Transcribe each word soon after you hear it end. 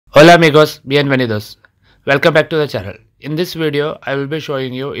Hola amigos, bienvenidos. Welcome back to the channel. In this video, I will be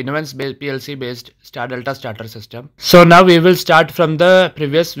showing you Inovance PLC based stardelta starter system. So now we will start from the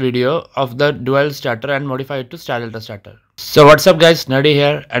previous video of the dual starter and modify it to stardelta starter. So what's up guys, Nerdy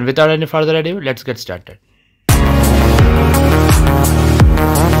here, and without any further ado, let's get started.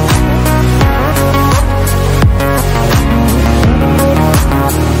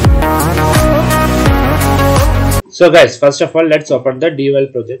 So guys, first of all, let's open the DUL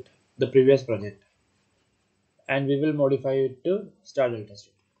project, the previous project, and we will modify it to stardelta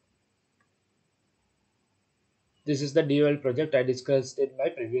starter. This is the DUL project I discussed in my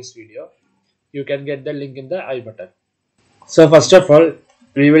previous video. You can get the link in the I button. So first of all,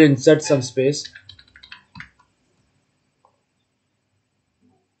 we will insert some space.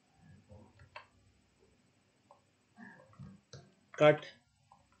 Cut,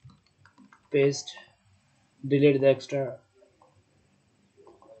 paste, delete the extra,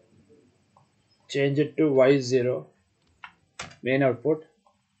 change it to Y0, main output.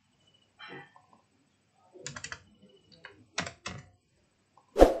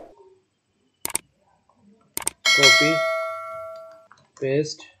 Copy,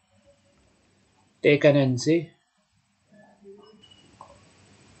 paste, take an NC,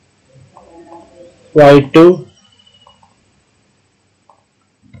 Y2,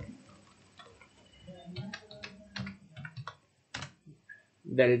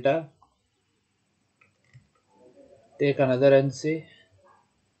 delta, take another NC,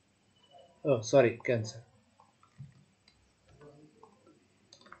 oh sorry, cancel,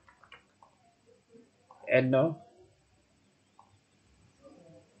 NO,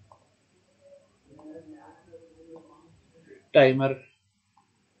 timer,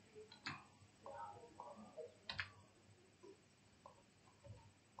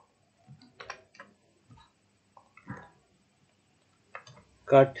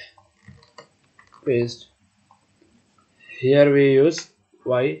 cut, paste. Here we use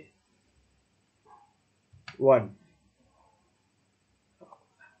Y1,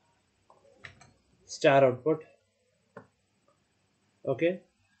 star output. Okay,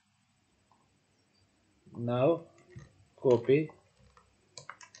 now copy,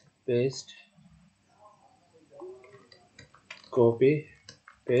 paste, copy,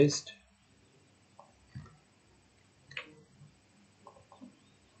 paste.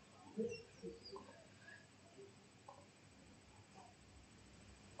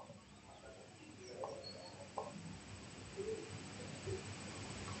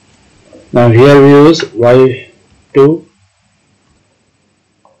 Now here we use Y2,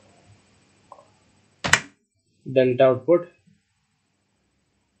 delta output.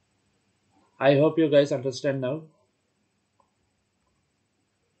 I hope you guys understand now.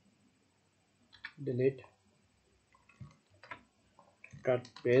 Delete, cut,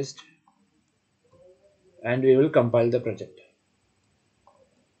 paste, and we will compile the project.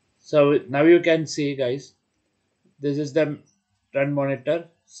 So now you can see guys, this is the run monitor,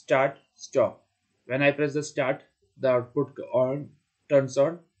 start, stop. When I press the start, the output turns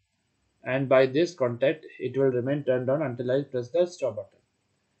on, and by this contact it will remain turned on until I press the stop button.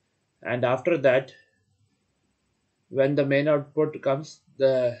 And after that, when the main output comes,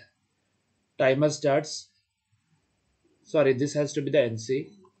 the timer starts. Sorry, this has to be the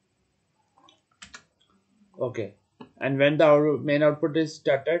NC. Okay, and when the main output is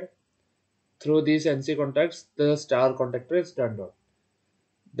started, through these NC contacts, the star contactor is turned on.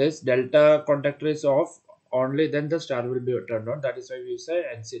 This delta contactor is off, only then the star will be turned on. That is why we use a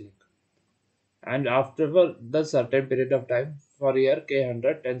NC link. And after the certain period of time, for here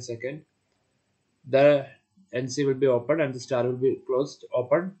K100 10 seconds, the NC will be opened and the star will be closed,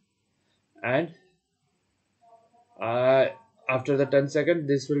 open, and after the 10 seconds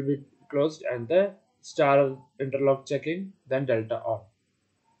this will be closed and the star interlock checking, then delta on.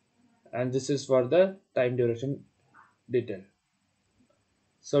 And this is for the time duration detail.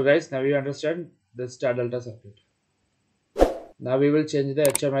 So guys, now you understand the star delta circuit. Now we will change the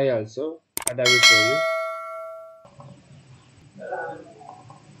HMI also, and I will show you.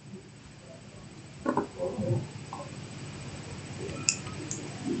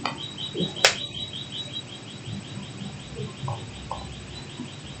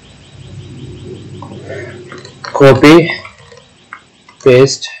 Copy,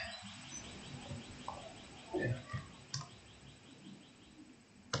 paste,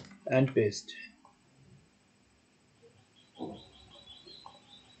 and paste.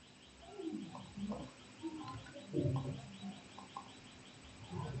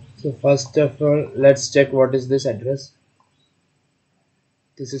 So first of all, let's check what is this address.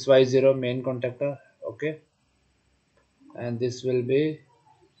 This is Y0 main contactor. Okay, and this will be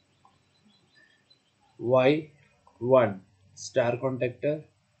Y1 star contactor.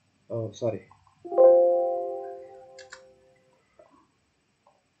 Oh, sorry.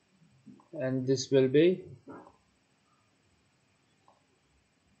 And this will be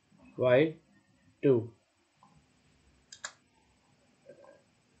Y2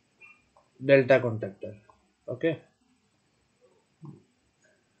 delta contactor. Okay.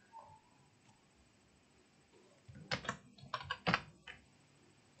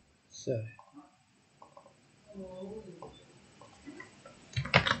 Sorry.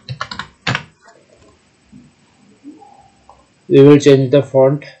 We will change the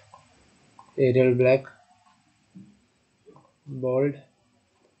font, Arial black, bold.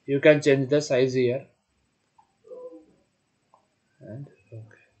 You can change the size here. And okay.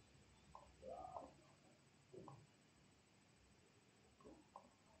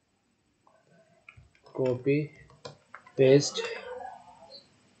 Copy, paste.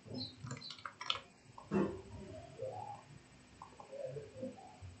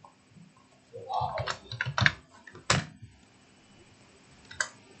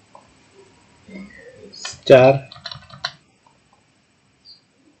 Star.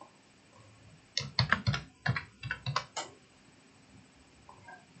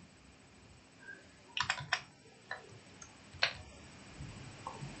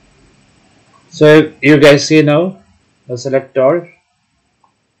 So you guys see now. Select all.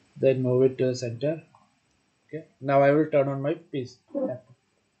 Then move it to the center. Okay. Now I will turn on my PC.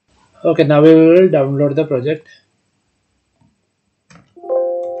 Okay. Now we will download the project.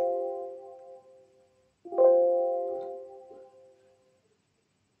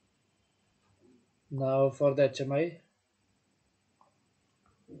 Now for the HMI,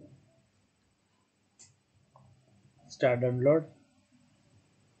 start download.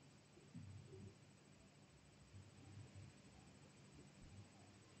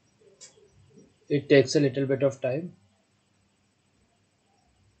 It takes a little bit of time.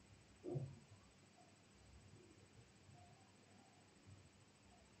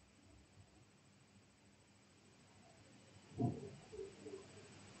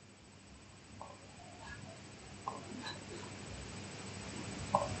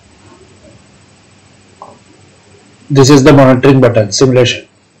 This is the monitoring button, simulation.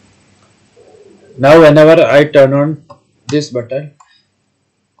 Now whenever I turn on this button,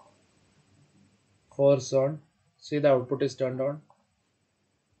 force on, see the output is turned on.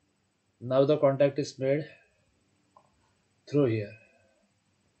 Now the contact is made through here.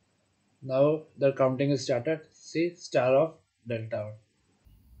 Now the counting is started. See, star of delta.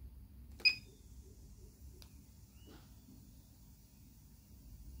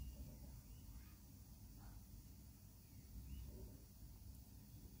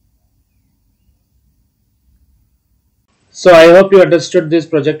 So I hope you understood this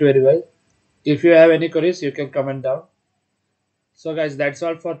project very well. If you have any queries, you can comment down. So guys, that's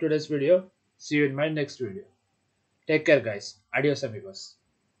all for today's video. See you in my next video. Take care guys. Adios amigos.